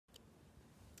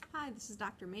Hi, this is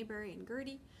Dr. Mayberry and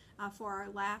Gertie for our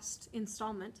last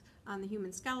installment on the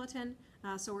human skeleton.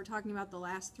 So we're talking about the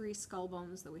last three skull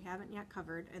bones that we haven't yet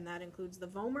covered, and that includes the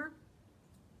vomer,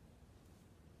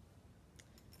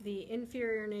 the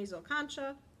inferior nasal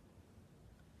concha,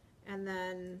 and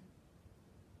then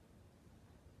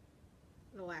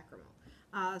the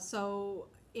lacrimal. So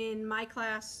in my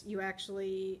class, you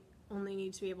actually only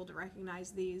need to be able to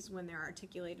recognize these when they're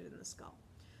articulated in the skull.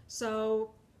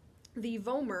 So the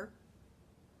vomer,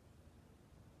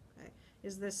 okay,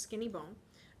 is this skinny bone.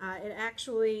 It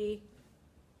actually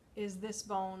is this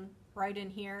bone right in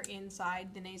here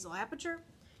inside the nasal aperture,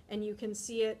 and you can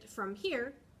see it from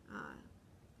here,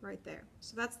 right there.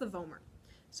 So that's the vomer.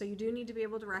 So you do need to be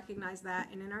able to recognize that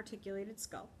in an articulated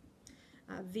skull.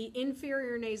 The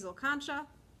inferior nasal concha,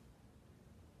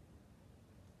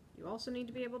 you also need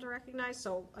to be able to recognize.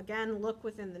 So again, look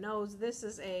within the nose. This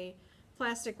is a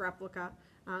plastic replica.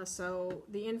 So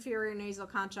the inferior nasal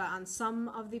concha on some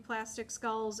of the plastic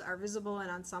skulls are visible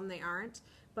and on some they aren't.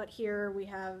 But here we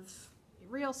have a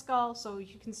real skull, so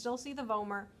you can still see the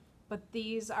vomer, but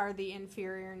these are the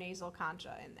inferior nasal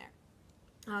concha in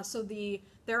there. So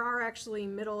there are actually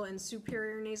middle and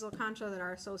superior nasal concha that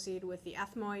are associated with the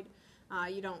ethmoid.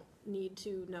 You don't need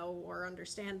to know or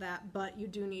understand that, but you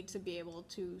do need to be able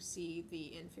to see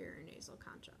the inferior nasal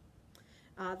concha.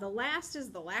 The last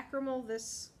is the lacrimal.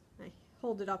 This, I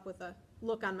hold it up with a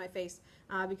look on my face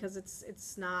because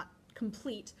it's not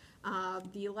complete.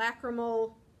 The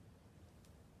lacrimal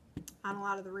on a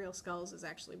lot of the real skulls is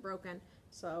actually broken.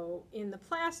 So in the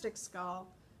plastic skull,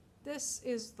 this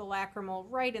is the lacrimal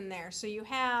right in there. So you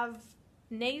have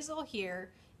nasal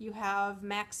here, you have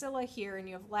maxilla here, and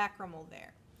you have lacrimal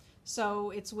there.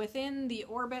 So it's within the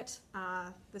orbit.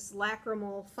 This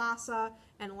lacrimal fossa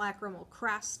and lacrimal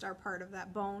crest are part of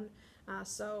that bone.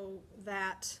 So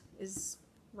that is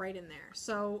right in there.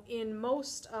 So in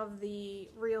most of the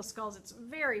real skulls, it's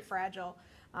very fragile,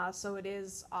 so it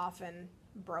is often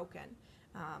broken.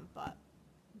 But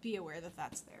be aware that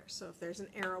that's there. So if there's an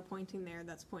arrow pointing there,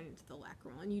 that's pointing to the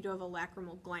lacrimal. And you do have a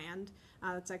lacrimal gland.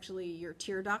 That's actually your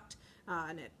tear duct,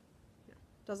 and it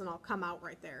doesn't all come out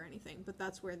right there or anything, but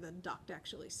that's where the duct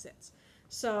actually sits.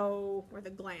 So, or the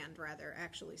gland rather,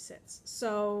 actually sits.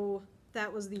 So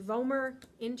that was the vomer,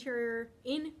 inferior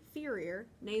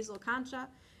nasal concha,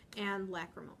 and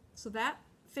lacrimal. So that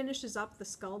finishes up the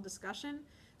skull discussion.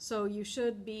 So you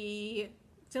should be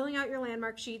filling out your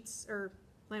landmark sheets or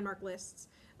landmark lists,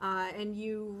 and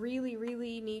you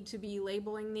really need to be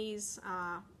labeling these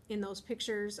in those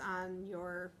pictures on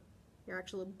your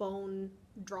actual bone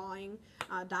drawing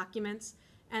documents.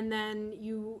 And then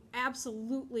you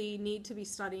absolutely need to be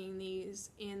studying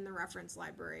these in the reference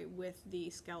library with the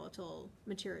skeletal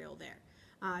material there.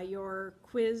 Your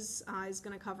quiz is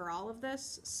going to cover all of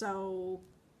this, so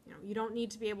you don't need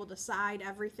to be able to decide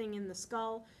everything in the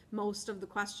skull. Most of the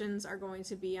questions are going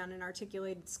to be on an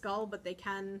articulated skull, but they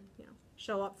can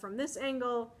show up from this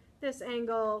angle, this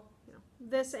angle,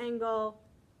 this angle.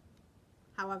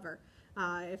 However,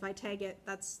 if I tag it,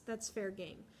 that's fair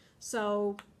game.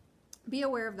 So be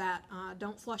aware of that.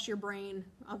 Don't flush your brain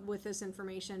with this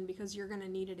information because you're going to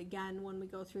need it again when we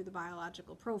go through the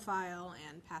biological profile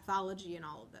and pathology and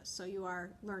all of this. So you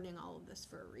are learning all of this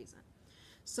for a reason.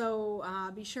 So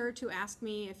be sure to ask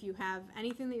me if you have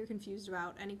anything that you're confused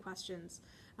about, any questions,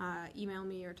 email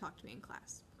me or talk to me in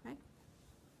class. Okay?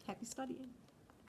 Happy studying.